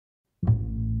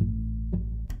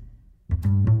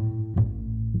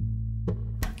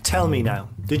Tell me now,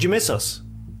 did you miss us?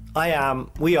 We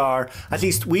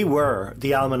were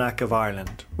the Almanac of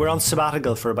Ireland. We're on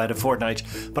sabbatical for about a fortnight,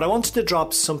 but I wanted to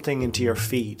drop something into your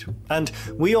feed. And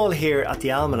we all here at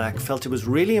the Almanac felt it was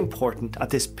really important at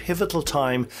this pivotal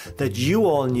time that you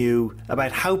all knew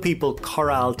about how people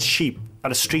corralled sheep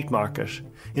at a street market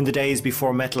in the days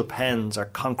before metal pens or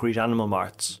concrete animal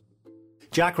marts.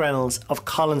 Jack Reynolds of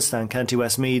Collinstown, County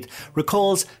Westmeath,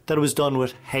 recalls that it was done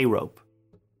with hay rope.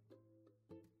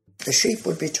 The sheep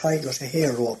would be tied with a hay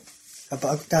rope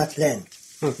about that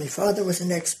length. My father was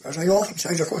an expert. I often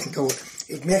said I couldn't do it.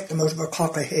 He'd make them out of a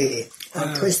cock of hay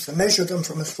and twist them, measure them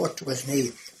from his foot to his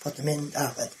knee, put them in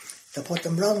that way. To put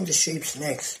them round the sheep's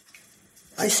necks.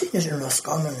 I seen it in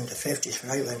Roscommon in the 50s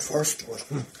when I went first to it.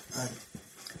 And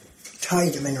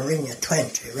tied them in a ring of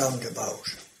 20 round about.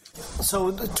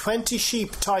 So 20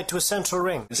 sheep tied to a central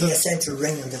ring? A central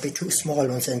ring, and there'd be two small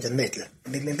ones in the middle.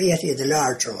 Maybe 80 of the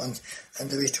larger ones, and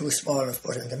there'd be two small ones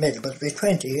put in the middle, but there'd be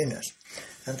 20 in it.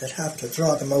 And they'd have to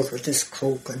draw them out with this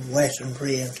crook and wet and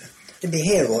rain. There'd be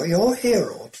hay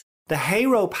ropes. The hay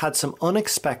rope had some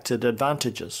unexpected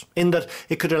advantages, in that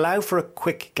it could allow for a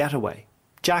quick getaway.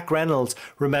 Jack Reynolds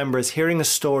remembers hearing a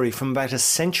story from about a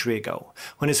century ago,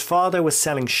 when his father was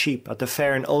selling sheep at the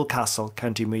fair in Oldcastle,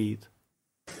 County Meath.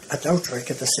 At the outbreak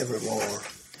of the Civil War,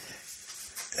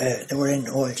 they were in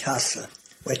Oldcastle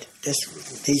with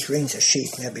these rings of sheep.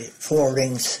 Maybe 4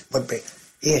 rings would be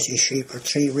 80 sheep, or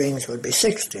 3 rings would be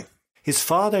 60. His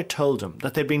father told him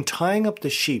that they'd been tying up the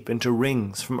sheep into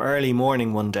rings from early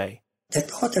morning one day. They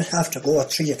thought they'd have to go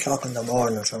at 3 o'clock in the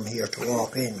morning from here to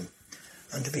walk in,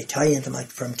 and to be tying them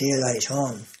from daylight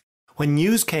on. When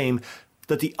news came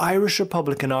that the Irish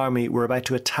Republican Army were about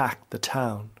to attack the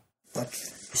town. But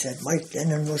he said, Mike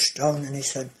Lennon rushed down and he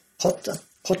said, cut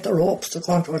the ropes, they're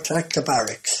going to attack the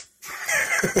barracks.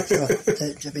 So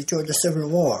they'd be during the Civil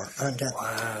War. And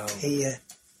he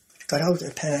got out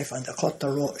the penknife and they cut the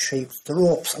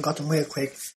ropes and got them real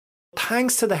quick.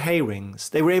 Thanks to the hay rings,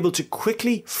 they were able to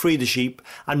quickly free the sheep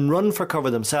and run for cover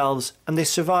themselves, and they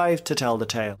survived to tell the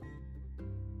tale.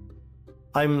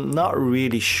 I'm not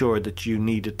really sure that you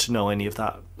needed to know any of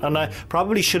that, and I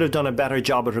probably should have done a better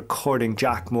job at recording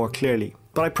Jack more clearly.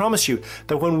 But I promise you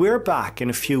that when we're back in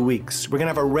a few weeks, we're going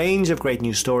to have a range of great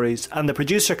news stories, and the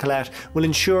producer Colette will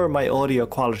ensure my audio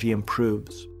quality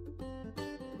improves.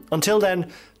 Until then,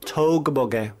 tóg go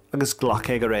bogé agus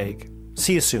glacé go réig.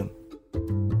 See you soon.